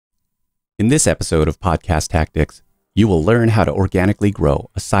In this episode of Podcast Tactics, you will learn how to organically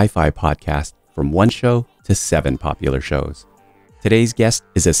grow a sci-fi podcast from one show to 7 popular shows. Today's guest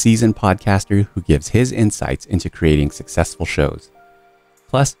is a seasoned podcaster who gives his insights into creating successful shows.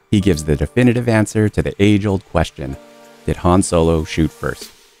 Plus, he gives the definitive answer to the age-old question, did Han Solo shoot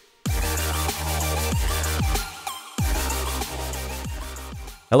first?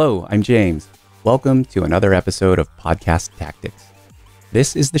 Hello, I'm James. Welcome to another episode of Podcast Tactics.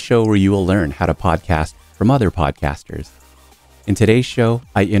 This is the show where you will learn how to podcast from other podcasters. In today's show,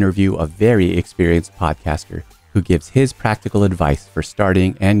 I interview a very experienced podcaster who gives his practical advice for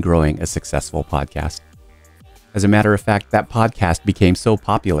starting and growing a successful podcast. As a matter of fact, that podcast became so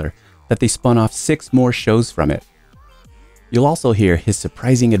popular that they spun off 6 more shows from it. You'll also hear his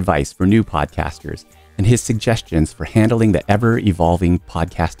surprising advice for new podcasters and his suggestions for handling the ever-evolving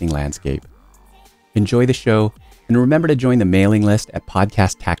podcasting landscape. Enjoy the show, and remember to join the mailing list at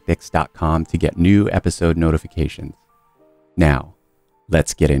podcasttactics.com to get new episode notifications. Now,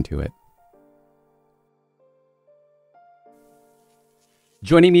 let's get into it.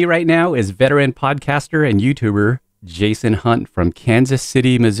 Joining me right now is veteran podcaster and YouTuber Jason Hunt from Kansas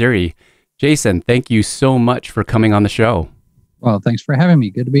City, Missouri. Jason, thank you so much for coming on the show. Well, thanks for having me.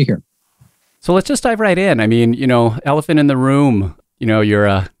 Good to be here. So let's just dive right in. I mean, elephant in the room, you're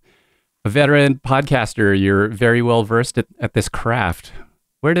a veteran podcaster. You're very well versed at this craft.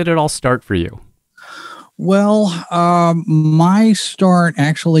 Where did it all start for you? Well, my start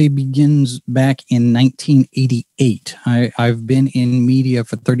actually begins back in 1988. I've been in media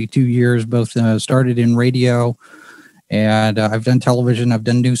for 32 years, both started in radio, and I've done television, I've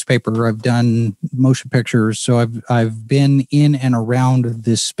done newspaper, I've done motion pictures. So I've been in and around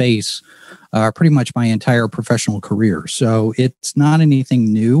this space pretty much my entire professional career. So it's not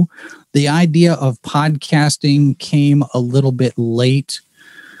anything new. The idea of podcasting came a little bit late,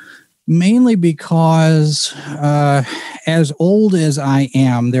 mainly because as old as I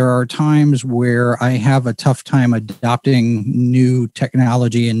am, there are times where I have a tough time adopting new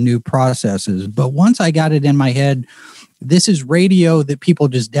technology and new processes. But once I got it in my head, this is radio that people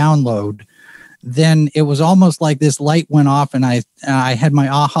just download, then it was almost like this light went off and I had my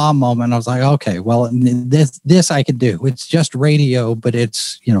aha moment. I was like, okay, well, this I could do. It's just radio, but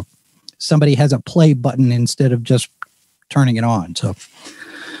it's, somebody has a play button instead of just turning it on. So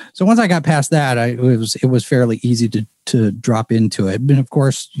once I got past that, it was fairly easy to drop into it. But of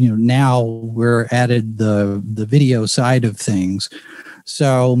course, now we're added the video side of things.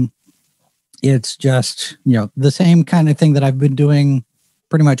 So it's just, the same kind of thing that I've been doing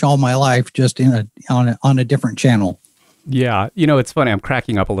pretty much all my life, just on a different channel. Yeah. It's funny. I'm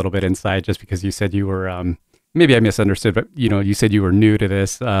cracking up a little bit inside just because you said you were, maybe I misunderstood, but you said you were new to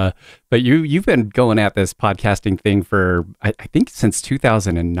this, but you've been going at this podcasting thing for, I think since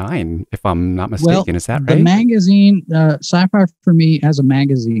 2009, if I'm not mistaken. Well, is that right? The magazine, Sci-Fi for Me as a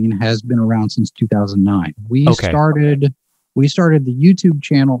magazine has been around since 2009. We started the YouTube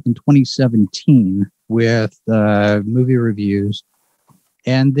channel in 2017 with movie reviews,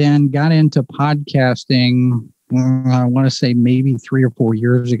 and then got into podcasting, I want to say maybe 3 or 4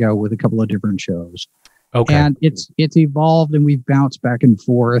 years ago with a couple of different shows. Okay. And it's evolved, and we've bounced back and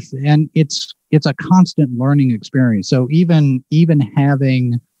forth, and it's a constant learning experience. So even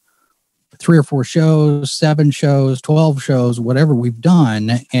having 3 or 4 shows, 7 shows, 12 shows, whatever we've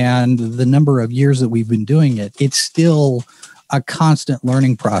done, and the number of years that we've been doing it, it's still a constant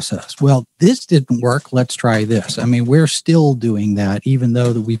learning process. Well, this didn't work. Let's try this. I mean, we're still doing that, even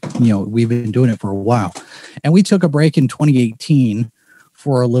though that we've been doing it for a while. And we took a break in 2018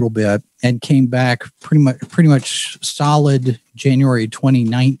 for a little bit and came back pretty much solid January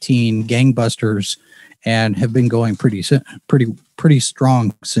 2019 gangbusters, and have been going pretty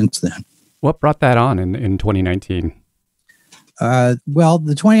strong since then. What brought that on in 2019? Well,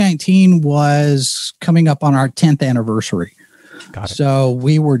 the 2019 was coming up on our 10th anniversary. Got it. So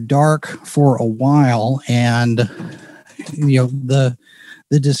we were dark for a while, and the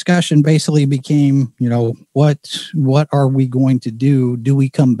discussion basically became, what are we going to do? Do we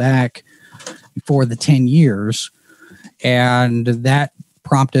come back for the 10 years? And that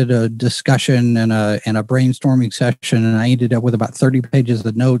prompted a discussion and a brainstorming session, and I ended up with about 30 pages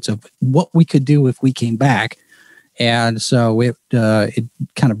of notes of what we could do if we came back. And so it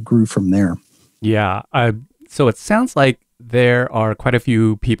kind of grew from there. Yeah. So it sounds like there are quite a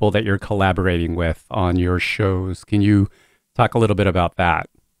few people that you're collaborating with on your shows. Can you talk a little bit about that?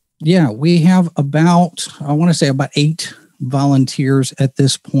 Yeah, we have about 8 volunteers at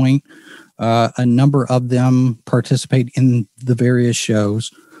this point. A number of them participate in the various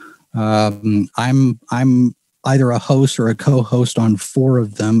shows. I'm either a host or a co-host on 4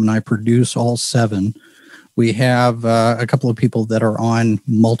 of them, and I produce all 7. We have a couple of people that are on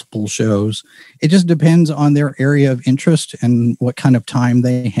multiple shows. It just depends on their area of interest and what kind of time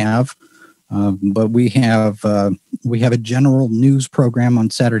they have. But we have a general news program on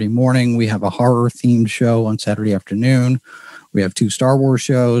Saturday morning. We have a horror themed show on Saturday afternoon. We have 2 Star Wars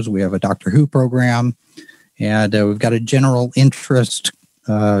shows. We have a Doctor Who program, and we've got a general interest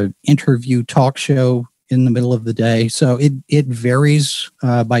interview talk show in the middle of the day. So it varies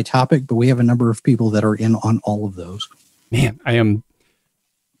by topic, but we have a number of people that are in on all of those. Man, I am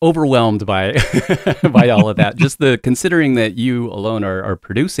overwhelmed by by all of that. Just considering that you alone are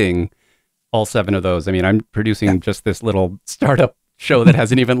producing all 7 of those. I mean, I'm producing just this little startup show that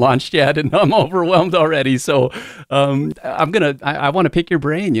hasn't even launched yet, and I'm overwhelmed already. So I want to pick your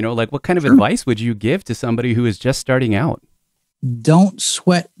brain, like what kind of advice would you give to somebody who is just starting out? Don't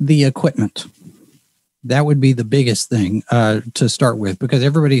sweat the equipment. That would be the biggest thing to start with, because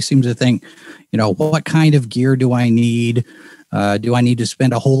everybody seems to think, what kind of gear do I need? Do I need to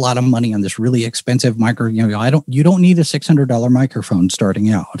spend a whole lot of money on this really expensive microphone? You don't need a $600 microphone starting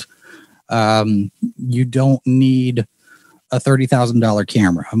out. You don't need a $30,000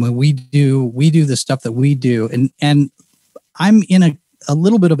 camera. I mean, we do the stuff that we do, and I'm in a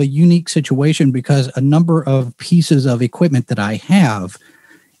little bit of a unique situation because a number of pieces of equipment that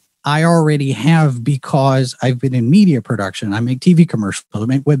I already have because I've been in media production. I make TV commercials, I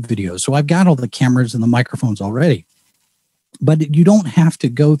make web videos. So I've got all the cameras and the microphones already. But you don't have to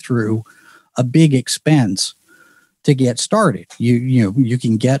go through a big expense to get started. You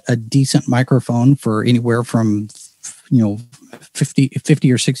can get a decent microphone for anywhere from $50 or $60,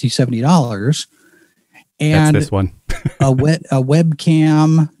 $70. And that's this one. a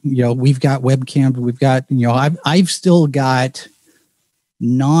webcam, we've got webcams, we've got, I've still got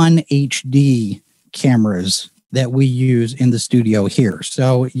non-HD cameras that we use in the studio here.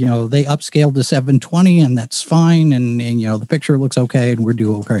 So, they upscaled to 720 and that's fine. And the picture looks okay and we're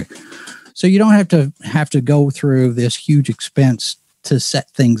doing okay. So you don't have to go through this huge expense to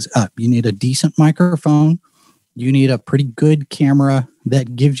set things up. You need a decent microphone. You need a pretty good camera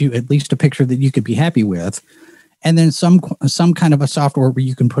that gives you at least a picture that you could be happy with. And then some kind of a software where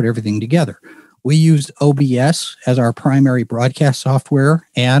you can put everything together. We use OBS as our primary broadcast software,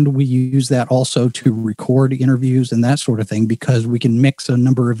 and we use that also to record interviews and that sort of thing because we can mix a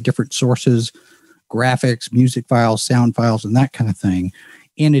number of different sources, graphics, music files, sound files, and that kind of thing,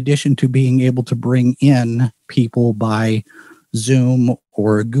 in addition to being able to bring in people by Zoom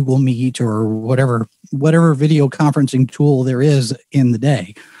or Google Meet or whatever video conferencing tool there is in the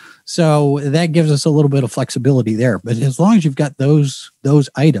day. So that gives us a little bit of flexibility there. But as long as you've got those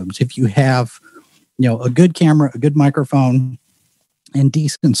items, if you have a good camera, a good microphone, and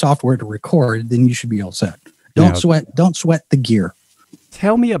decent software to record, then you should be all set. Don't sweat the gear.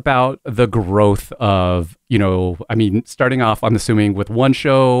 Tell me about the growth of, starting off, I'm assuming, with one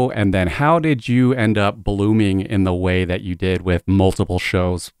show, and then how did you end up blooming in the way that you did with multiple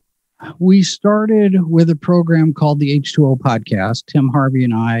shows? We started with a program called the H2O Podcast. Tim Harvey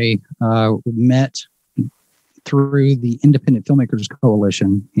and I met through the Independent Filmmakers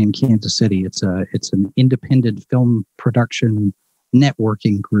Coalition in Kansas City. It's an independent film production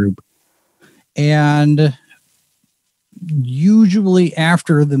networking group. And usually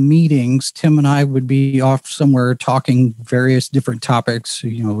after the meetings, Tim and I would be off somewhere talking various different topics,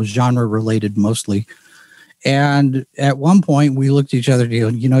 genre related mostly. And at one point we looked at each other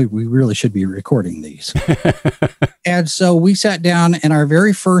and we really should be recording these. And so we sat down, and our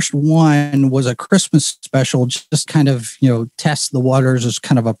very first one was a Christmas special, just kind of, test the waters as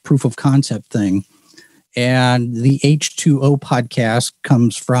kind of a proof of concept thing. And the H2O podcast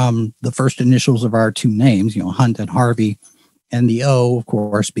comes from the first initials of our 2 names, Hunt and Harvey, and the O, of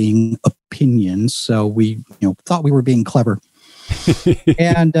course, being opinions. So we, thought we were being clever.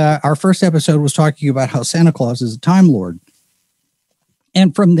 And our first episode was talking about how Santa Claus is a Time Lord.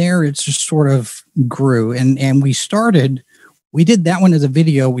 And from there, it's just sort of grew. And we did that one as a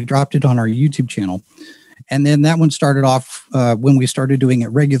video. We dropped it on our YouTube channel. And then that one started off when we started doing it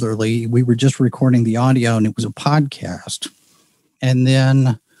regularly. We were just recording the audio, and it was a podcast. And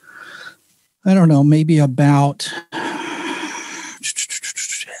then, I don't know, maybe about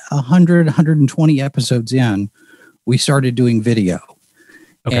 120 episodes in, we started doing video.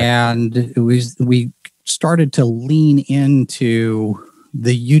 Okay. And we started to lean into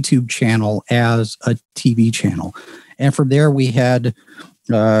the YouTube channel as a TV channel. And from there, we had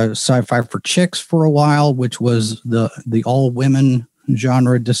Sci-Fi for Chicks for a while, which was the all-women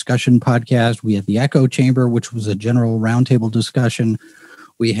genre discussion podcast. We had the Echo Chamber, which was a general roundtable discussion.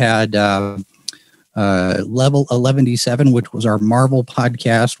 We had Level 11D7, which was our Marvel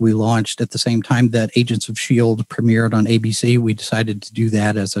podcast. We launched at the same time that Agents of S.H.I.E.L.D. premiered on ABC. We decided to do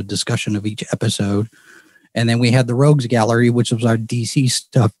that as a discussion of each episode. And then we had the Rogues Gallery, which was our DC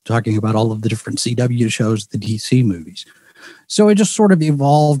stuff, talking about all of the different CW shows, the DC movies. So it just sort of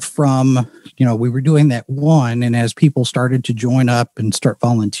evolved from, we were doing that one. And as people started to join up and start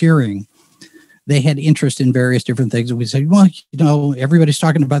volunteering, they had interest in various different things. And we said, well, everybody's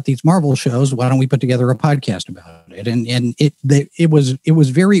talking about these Marvel shows. Why don't we put together a podcast about it? And it was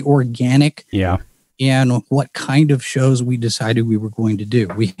very organic. Yeah. And what kind of shows we decided we were going to do.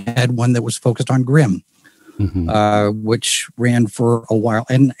 We had one that was focused on Grimm. Which ran for a while,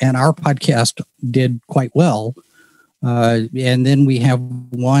 and our podcast did quite well. And then we have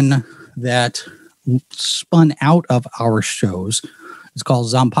one that spun out of our shows. It's called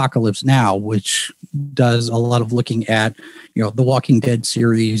Zompocalypse Now, which does a lot of looking at, the Walking Dead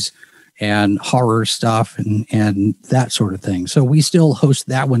series and horror stuff and that sort of thing. So we still host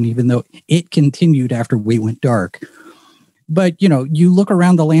that one, even though it continued after we went dark. But, you look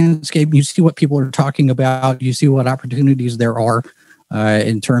around the landscape, you see what people are talking about, you see what opportunities there are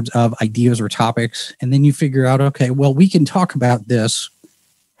in terms of ideas or topics. And then you figure out, okay, well, we can talk about this.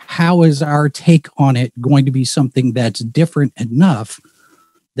 How is our take on it going to be something that's different enough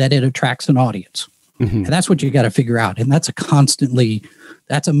that it attracts an audience? And that's what you got to figure out. And that's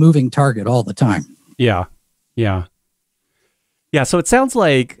a moving target all the time. Yeah. Yeah. Yeah. So it sounds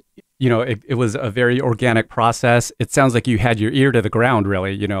like, it was a very organic process. It sounds like you had your ear to the ground,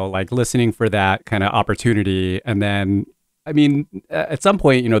 really, like listening for that kind of opportunity. And then, I mean, at some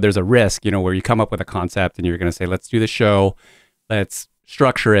point, there's a risk, where you come up with a concept and you're going to say, let's do the show, let's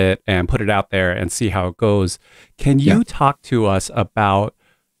structure it and put it out there and see how it goes. Can you talk to us about,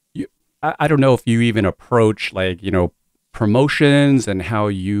 I don't know if you even approach promotions and how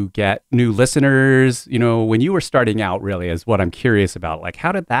you get new listeners, when you were starting out, really, is what I'm curious about. Like,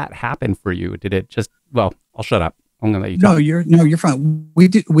 how did that happen for you? Did it just, well, I'll shut up. I'm going to let you talk. You're fine. We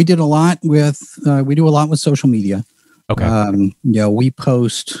do a lot with social media. Okay. We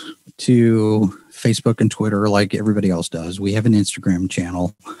post to Facebook and Twitter like everybody else does. We have an Instagram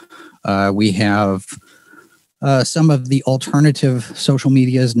channel. We have some of the alternative social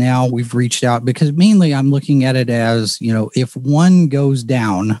medias now. We've reached out because mainly I'm looking at it as, if one goes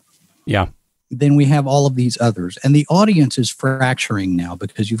down, then we have all of these others. And the audience is fracturing now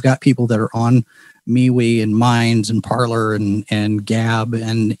because you've got people that are on MeWe and Minds and Parler and Gab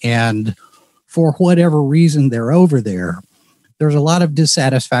and for whatever reason they're over there. There's a lot of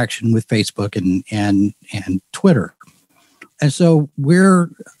dissatisfaction with Facebook and Twitter. And so we're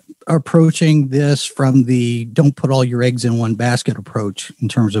approaching this from the don't put all your eggs in one basket approach in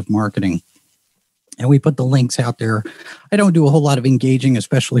terms of marketing. And we put the links out there. I don't do a whole lot of engaging,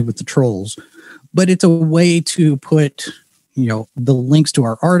 especially with the trolls, but it's a way to put, the links to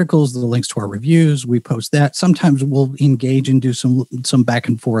our articles, the links to our reviews. We post that. Sometimes we'll engage and do some back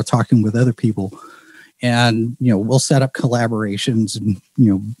and forth talking with other people. And, we'll set up collaborations and,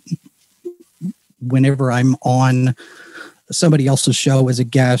 whenever I'm on somebody else's show as a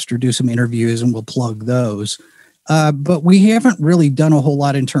guest or do some interviews, and we'll plug those. But we haven't really done a whole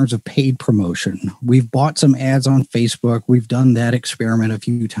lot in terms of paid promotion. We've bought some ads on Facebook. We've done that experiment a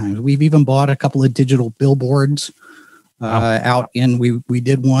few times. We've even bought a couple of digital billboards out in, we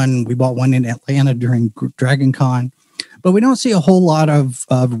did one, we bought one in Atlanta during Dragon Con, but we don't see a whole lot of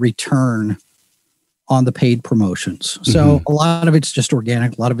return on the paid promotions. So a lot of it's just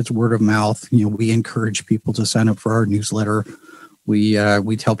organic. A lot of it's word of mouth. We encourage people to sign up for our newsletter. We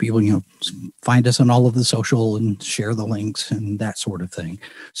tell people, find us on all of the social and share the links and that sort of thing.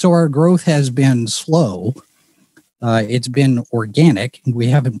 So our growth has been slow. It's been organic. We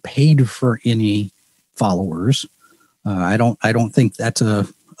haven't paid for any followers. I don't think that's a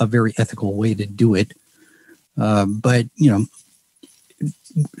very ethical way to do it. But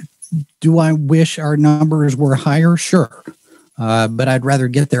do I wish our numbers were higher? Sure. But I'd rather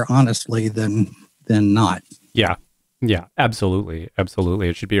get there honestly than not. Yeah. Yeah, absolutely. Absolutely.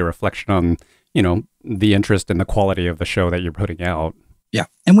 It should be a reflection on, the interest and the quality of the show that you're putting out. Yeah.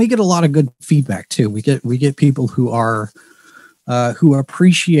 And we get a lot of good feedback too. We get people who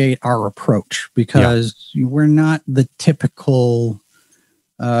appreciate our approach because we're not the typical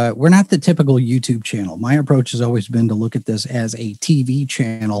YouTube channel. My approach has always been to look at this as a TV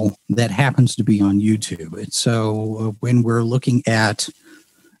channel that happens to be on YouTube. And so when we're looking at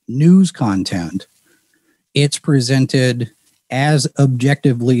news content, it's presented as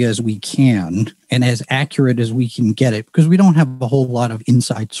objectively as we can and as accurate as we can get it, because we don't have a whole lot of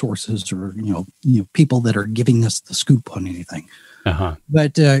inside sources or, people that are giving us the scoop on anything. Uh-huh.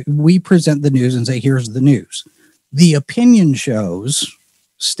 But we present the news and say, here's the news. The opinion shows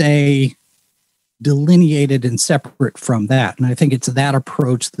stay delineated and separate from that. And I think it's that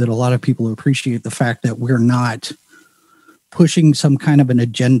approach that a lot of people appreciate, the fact that we're not pushing some kind of an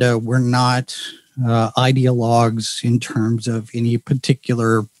agenda. We're not ideologues in terms of any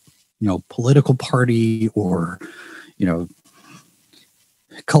particular, political party or,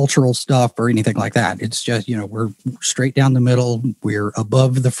 cultural stuff or anything like that. It's just, we're straight down the middle. We're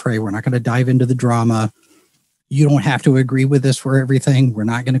above the fray. We're not going to dive into the drama. You don't have to agree with us for everything. We're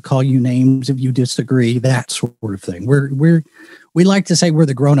not going to call you names if you disagree, that sort of thing. We like to say we're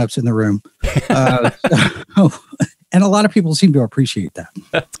the grown-ups in the room. And a lot of people seem to appreciate that.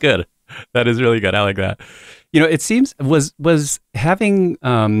 That's good. That is really good. I like that. It seems was having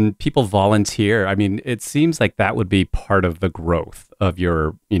people volunteer. I mean, it seems like that would be part of the growth of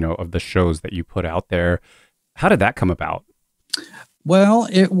your, of the shows that you put out there. How did that come about? Well,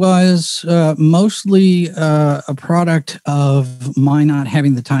 it was mostly a product of my not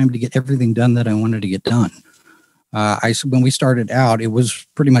having the time to get everything done that I wanted to get done. When we started out, it was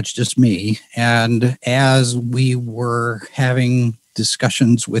pretty much just me. And as we were having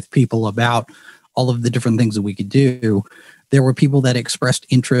discussions with people about all of the different things that we could do, there were people that expressed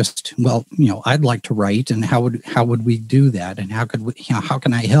interest. Well, I'd like to write, and how would we do that? And how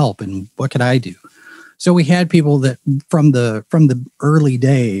can I help? And what could I do? So we had people that from the early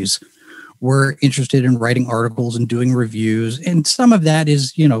days were interested in writing articles and doing reviews. And some of that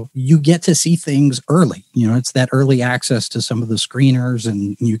is, you get to see things early. It's that early access to some of the screeners,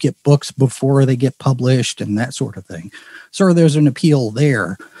 and you get books before they get published and that sort of thing. So there's an appeal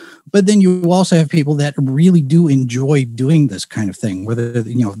there. But then you also have people that really do enjoy doing this kind of thing, whether,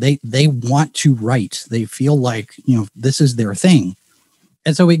 they want to write. They feel like, this is their thing.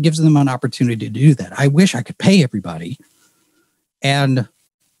 And so it gives them an opportunity to do that. I wish I could pay everybody. And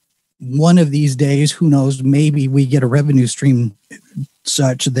one of these days, who knows, maybe we get a revenue stream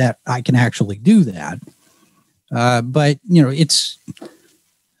such that I can actually do that. But, it's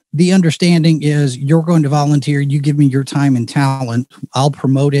the understanding is you're going to volunteer. You give me your time and talent. I'll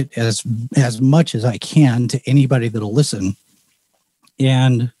promote it as much as I can to anybody that'll listen.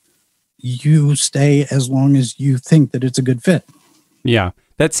 And you stay as long as you think that it's a good fit. Yeah,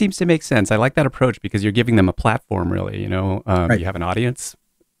 that seems to make sense. I like that approach because you're giving them a platform, really. Right. You have an audience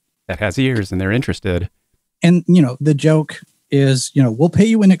that has ears and they're interested. And, the joke is, we'll pay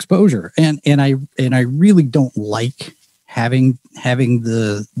you in exposure. And I really don't like having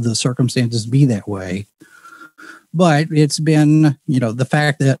the circumstances be that way. But it's been, the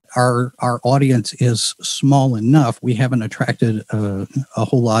fact that our audience is small enough, we haven't attracted a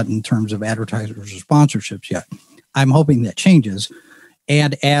whole lot in terms of advertisers or sponsorships yet. I'm hoping that changes.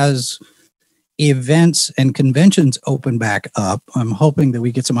 And as events and conventions open back up, I'm hoping that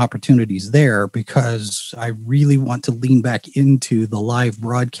we get some opportunities there, because I really want to lean back into the live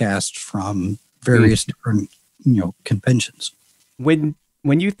broadcasts from various different, conventions. When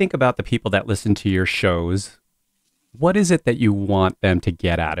you think about the people that listen to your shows, what is it that you want them to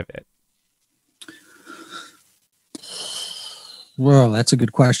get out of it? Well, that's a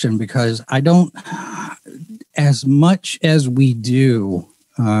good question, because I don't, as much as we do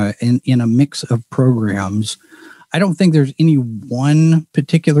in a mix of programs, I don't think there's any one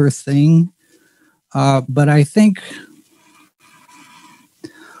particular thing. But I think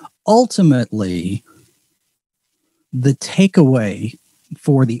ultimately the takeaway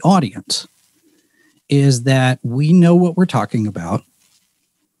for the audience is that we know what we're talking about,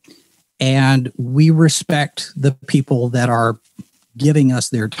 and we respect the people that are giving us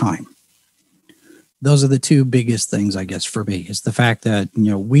their time. Those are the two biggest things, I guess, for me, is the fact that,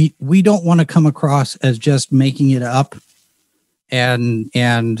 we don't want to come across as just making it up and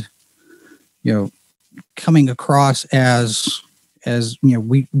coming across as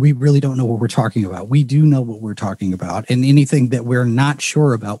we really don't know what we're talking about. We do know what we're talking about, and anything that we're not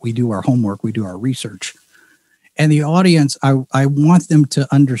sure about, we do our homework, we do our research. And the audience, I want them to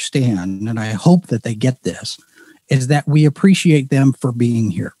understand, and I hope that they get this, is that we appreciate them for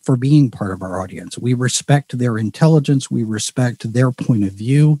being here, for being part of our audience. We respect their intelligence. We respect their point of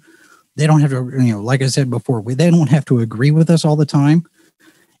view. They don't have to, like I said before, they don't have to agree with us all the time.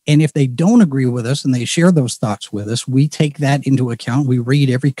 And if they don't agree with us and they share those thoughts with us, we take that into account. We read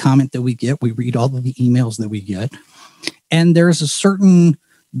every comment that we get. We read all of the emails that we get. And there's a certain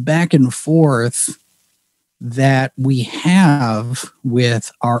back and forth that we have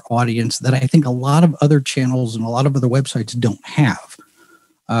with our audience that I think a lot of other channels and a lot of other websites don't have.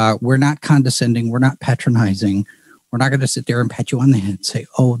 We're not condescending. We're not patronizing. We're not going to sit there and pat you on the head and say,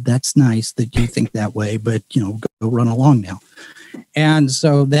 oh, that's nice that you think that way, but, go run along now. And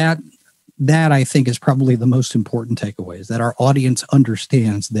so that I think is probably the most important takeaway, is that our audience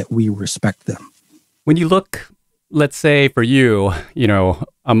understands that we respect them. When you look, let's say for you,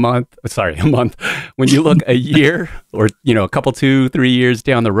 a month, when you look a year or, a couple, 2-3 years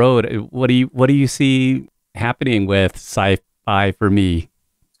down the road, what do you see happening with sci-fi for me?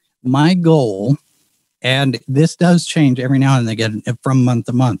 My goal, and this does change every now and again from month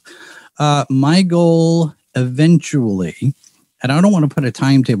to month. My goal eventually, and I don't want to put a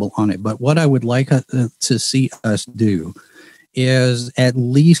timetable on it, but what I would like to see us do is at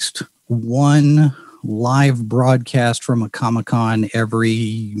least one live broadcast from a Comic-Con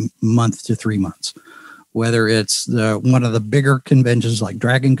every month to 3 months, whether it's one of the bigger conventions like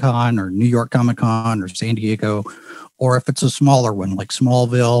Dragon Con or New York Comic-Con or San Diego, or if it's a smaller one like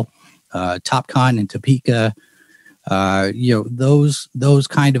Smallville, TopCon in Topeka, those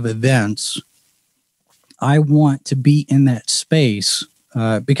kind of events. I want to be in that space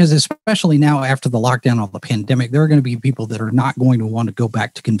because especially now after the lockdown of the pandemic, there are going to be people that are not going to want to go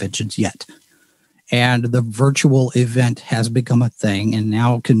back to conventions yet. And the virtual event has become a thing. And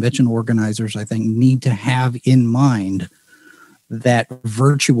now convention organizers, I think, need to have in mind that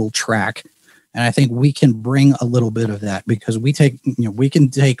virtual track. And I think we can bring a little bit of that because we can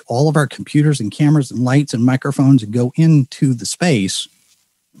take all of our computers and cameras and lights and microphones and go into the space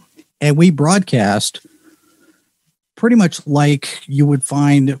and we broadcast pretty much like you would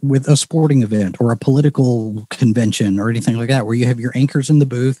find with a sporting event or a political convention or anything like that, where you have your anchors in the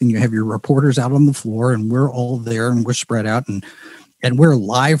booth and you have your reporters out on the floor and we're all there and we're spread out and we're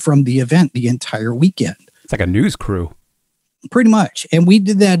live from the event the entire weekend. It's like a news crew. Pretty much. And we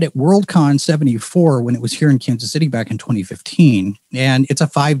did that at Worldcon 74 when it was here in Kansas City back in 2015. And it's a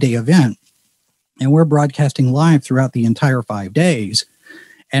 5-day event. And we're broadcasting live throughout the entire 5 days.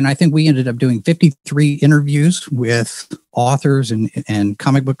 And I think we ended up doing 53 interviews with authors and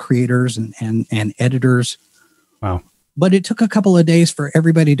comic book creators and editors. Wow. But it took a couple of days for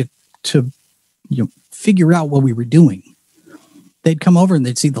everybody to figure out what we were doing. They'd come over and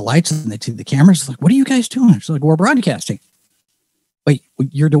they'd see the lights and they'd see the cameras. It's like, what are you guys doing? It's like, we're broadcasting. Wait,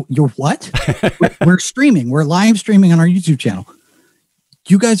 you're what? We're streaming. We're live streaming on our YouTube channel.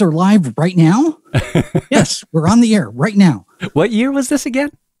 You guys are live right now? Yes, we're on the air right now. What year was this again?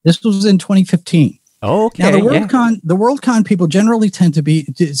 This was in 2015. Oh, okay. Now, the Worldcon people generally tend to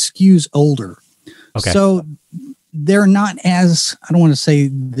skews older. Okay. So they're not as, I don't want to say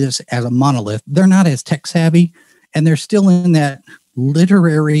this as a monolith, they're not as tech savvy, and they're still in that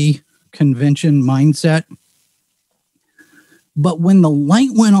literary convention mindset. But when the light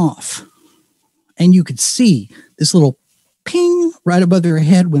went off and you could see this little ping right above their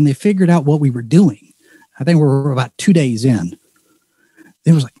head when they figured out what we were doing, I think we were about 2 days in.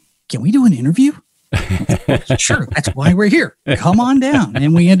 It was like, can we do an interview? Sure, that's why we're here. Come on down.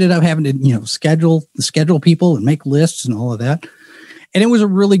 And we ended up having to, schedule people and make lists and all of that. And it was a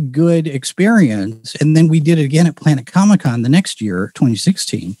really good experience. And then we did it again at Planet Comic-Con the next year,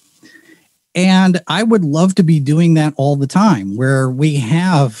 2016. And I would love to be doing that all the time, where we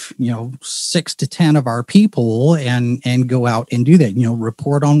have, 6 to 10 of our people and go out and do that,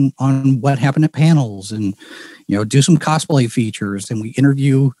 report on what happened at panels and, do some cosplay features, and we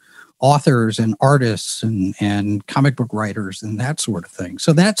interview authors and artists and comic book writers and that sort of thing.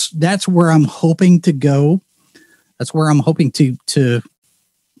 So that's where I'm hoping to go. That's where I'm hoping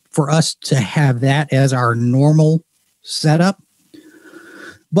for us to have that as our normal setup.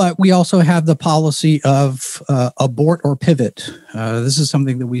 But we also have the policy of abort or pivot. This is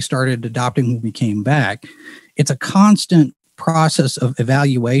something that we started adopting when we came back. It's a constant process of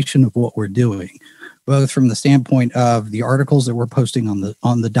evaluation of what we're doing, both from the standpoint of the articles that we're posting on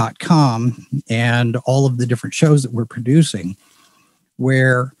the .com and all of the different shows that we're producing,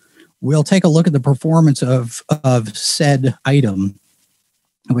 where we'll take a look at the performance of said item.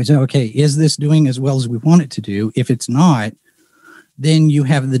 And we say, okay, is this doing as well as we want it to do? If it's not, then you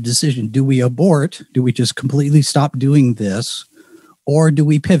have the decision. Do we abort? Do we just completely stop doing this? Or do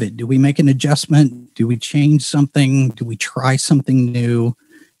we pivot? Do we make an adjustment? Do we change something? Do we try something new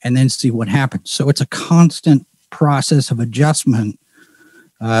and then see what happens? So it's a constant process of adjustment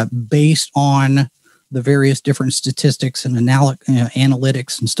based on the various different statistics and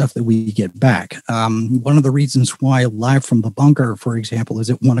analytics and stuff that we get back. One of the reasons why Live from the Bunker, for example,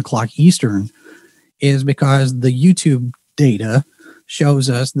 is at 1 o'clock Eastern is because the YouTube data shows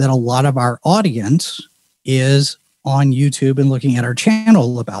us that a lot of our audience is on YouTube and looking at our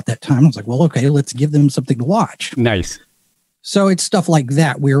channel about that time. I was like, well, okay, let's give them something to watch. Nice. So it's stuff like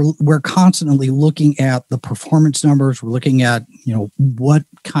that. We're constantly looking at the performance numbers. We're looking at, what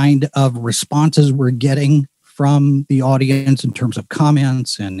kind of responses we're getting from the audience in terms of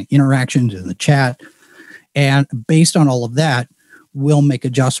comments and interactions in the chat. And based on all of that, we'll make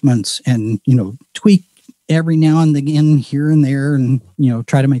adjustments and, tweak every now and again here and there, and,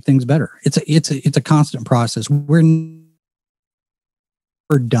 try to make things better. It's a constant process. We're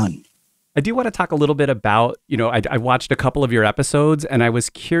done. I do want to talk a little bit about, I watched a couple of your episodes and I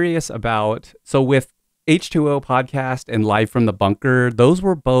was curious about, so with H2O podcast and Live from the Bunker, those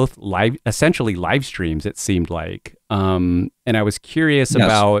were both essentially live streams, it seemed like. And I was curious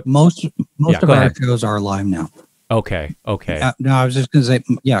about most of our shows are live now. Okay. No, I was just going to say,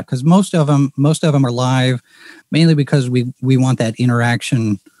 because most of them are live, mainly because we want that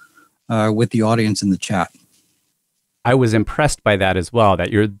interaction with the audience in the chat. I was impressed by that as well,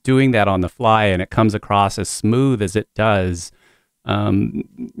 that you're doing that on the fly and it comes across as smooth as it does.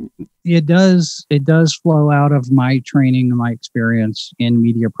 It does flow out of my training and my experience in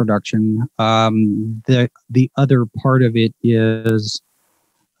media production. The other part of it is,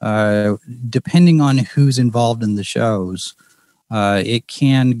 depending on who's involved in the shows, it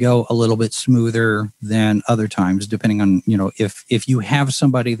can go a little bit smoother than other times, depending on, if you have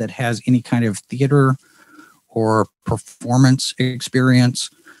somebody that has any kind of theater or performance experience,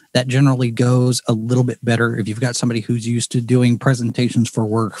 that generally goes a little bit better. If you've got somebody who's used to doing presentations for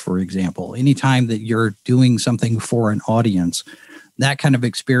work, for example, anytime that you're doing something for an audience, that kind of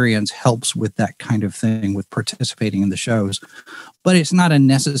experience helps with that kind of thing, with participating in the shows. But it's not a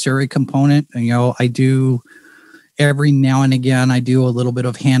necessary component. I do every now and again, I do a little bit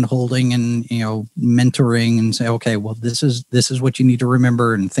of hand holding and, mentoring and say, okay, well, this is what you need to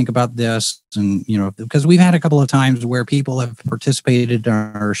remember and think about this. And, because we've had a couple of times where people have participated in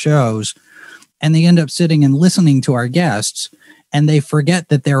our shows and they end up sitting and listening to our guests and they forget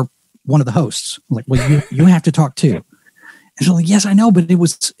that they're one of the hosts. Like, well, you have to talk too. And so like, yes, I know, but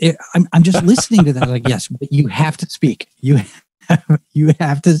I'm just listening to that. Like, yes, but you have to speak. You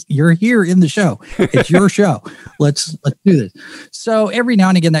have to, you're here in the show. It's your show. Let's do this. So every now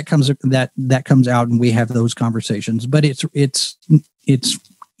and again that comes out and we have those conversations, but it's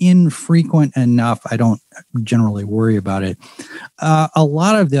infrequent enough. I don't generally worry about it. A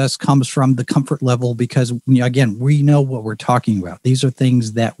lot of this comes from the comfort level because, again, we know what we're talking about. These are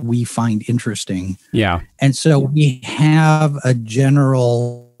things that we find interesting. Yeah. And so we have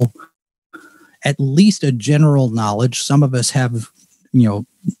at least a general knowledge. Some of us have,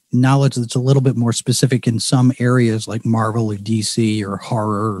 knowledge that's a little bit more specific in some areas like Marvel or DC or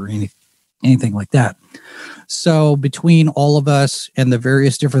horror or anything like that. So between all of us and the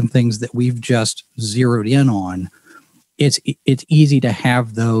various different things that we've just zeroed in on, it's easy to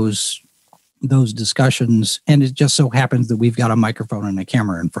have those discussions. And it just so happens that we've got a microphone and a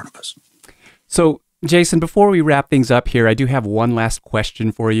camera in front of us. So Jason, before we wrap things up here, I do have one last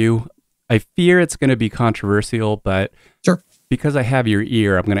question for you. I fear it's going to be controversial, but sure, because I have your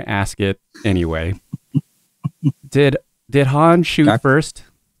ear, I'm going to ask it anyway. Did Han shoot first?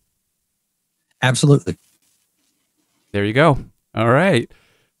 Absolutely. There you go. All right.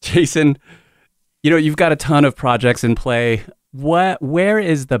 Jason, you've got a ton of projects in play. Where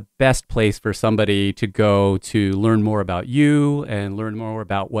is the best place for somebody to go to learn more about you and learn more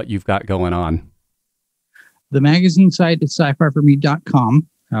about what you've got going on? The magazine site is sci-fi4me.com.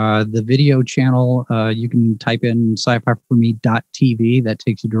 The video channel, you can type in sci-fi4me.tv. That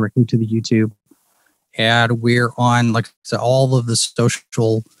takes you directly to the YouTube. And we're on, like I said, all of the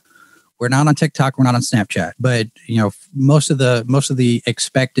social. We're not on TikTok. We're not on Snapchat. But most of the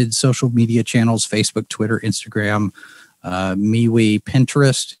expected social media channels: Facebook, Twitter, Instagram, MeWe,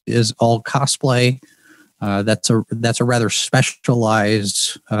 Pinterest is all cosplay. That's a rather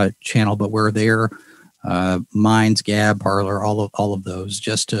specialized channel, but we're there. Minds, Gab, Parlor, all of those,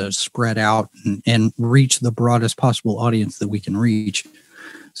 just to spread out and reach the broadest possible audience that we can reach.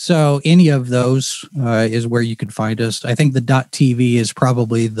 So any of those is where you can find us. I think the .tv is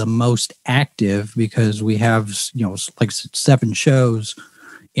probably the most active because we have, like 7 shows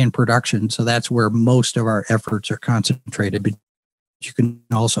in production. So that's where most of our efforts are concentrated. But you can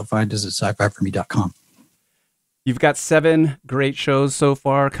also find us at sci-fi4me.com. You've got 7 great shows so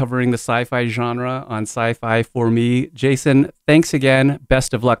far covering the sci-fi genre on Sci-Fi for Me. Jason, thanks again.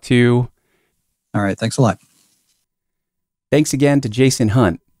 Best of luck to you. All right. Thanks a lot. Thanks again to Jason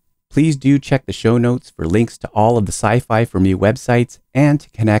Hunt. Please do check the show notes for links to all of the Sci-Fi for Me websites and to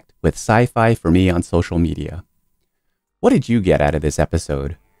connect with Sci-Fi for Me on social media. What did you get out of this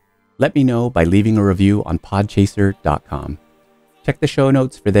episode? Let me know by leaving a review on podchaser.com. Check the show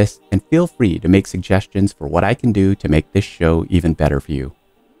notes for this and feel free to make suggestions for what I can do to make this show even better for you.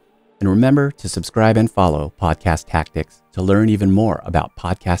 And remember to subscribe and follow Podcast Tactics to learn even more about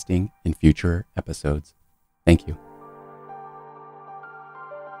podcasting in future episodes. Thank you.